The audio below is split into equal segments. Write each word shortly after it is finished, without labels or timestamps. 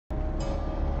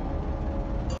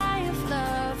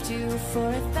you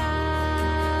for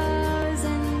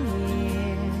 1,000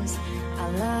 years.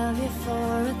 I'll love you for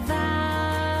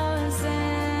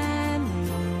 1,000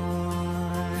 more.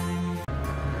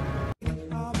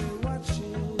 I'll be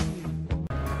watching you.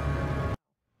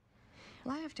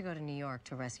 Well, I have to go to New York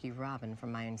to rescue Robin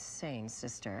from my insane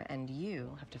sister, and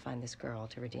you have to find this girl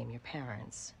to redeem your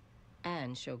parents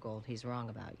and show Gold he's wrong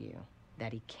about you,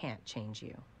 that he can't change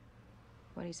you.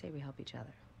 What do you say we help each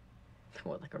other?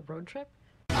 What, like a road trip?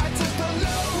 I took the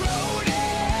low road in,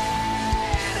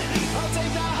 I'll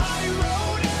take the high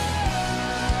road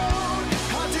out.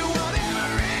 I'll do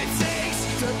whatever it takes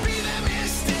to be the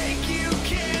mistake you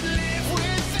can't live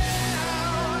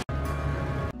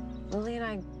without. Lily and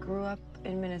I grew up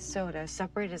in Minnesota,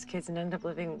 separated as kids, and ended up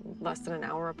living less than an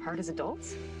hour apart as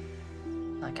adults.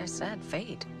 Like I said,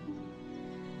 fate.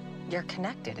 You're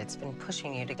connected. It's been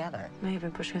pushing you together. May have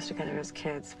been pushing us together as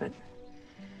kids, but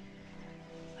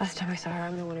last time I saw her,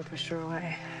 I'm the one who pushed her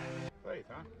away. Faith,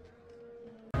 huh?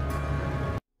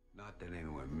 Not that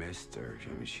anyone missed her. I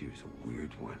mean, she was a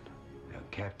weird one. You know,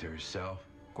 kept to herself.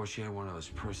 Of course, she had one of those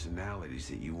personalities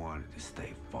that you wanted to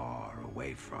stay far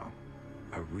away from.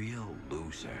 A real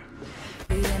loser.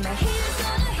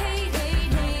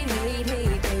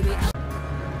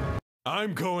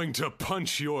 I'm going to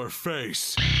punch your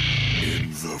face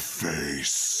in the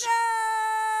face.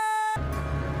 No!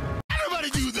 Everybody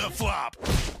do the flop!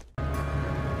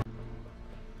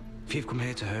 If you've come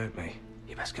here to hurt me,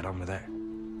 you best get on with it.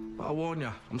 But I warn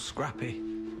you, I'm scrappy.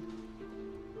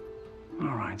 All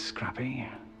right, Scrappy.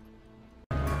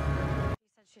 She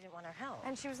said she didn't want our help.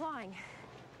 And she was lying.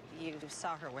 You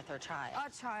saw her with her child. A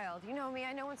child. You know me.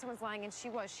 I know when someone's lying, and she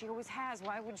was. She always has.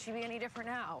 Why would she be any different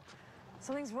now?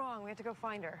 Something's wrong. We have to go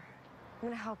find her. I'm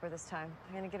gonna help her this time.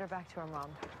 I'm gonna get her back to her mom.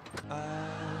 I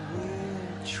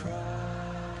will try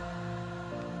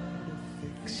to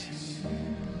fix you.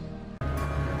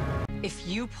 If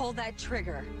you pull that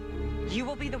trigger, you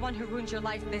will be the one who ruins your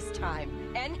life this time.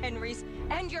 And Henry's,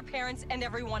 and your parents, and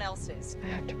everyone else's. I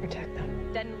have to protect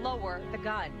them. Then lower the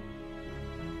gun.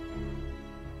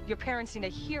 Your parents need a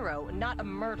hero, not a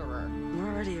murderer. I'm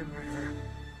already a murderer.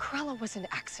 Cruella was an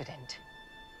accident.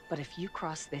 But if you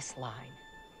cross this line,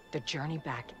 the journey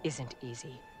back isn't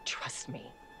easy. Trust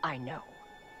me, I know.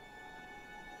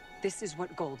 This is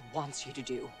what Gold wants you to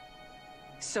do.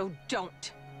 So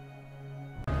don't.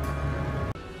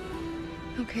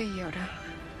 Okay, Yoda.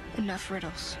 Enough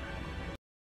riddles.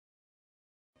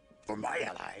 For my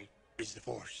ally is the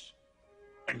Force,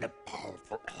 and the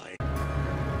powerful ally.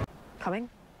 Coming?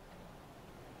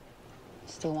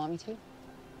 Still want me to?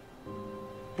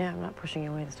 Yeah, I'm not pushing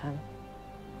you away this time.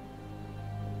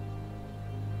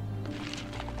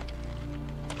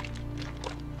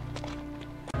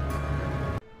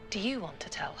 Do you want to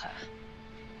tell her?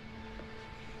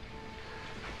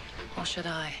 Or should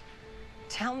I?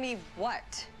 Tell me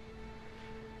what?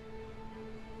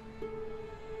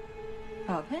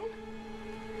 Robin?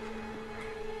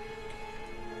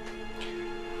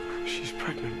 She's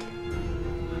pregnant.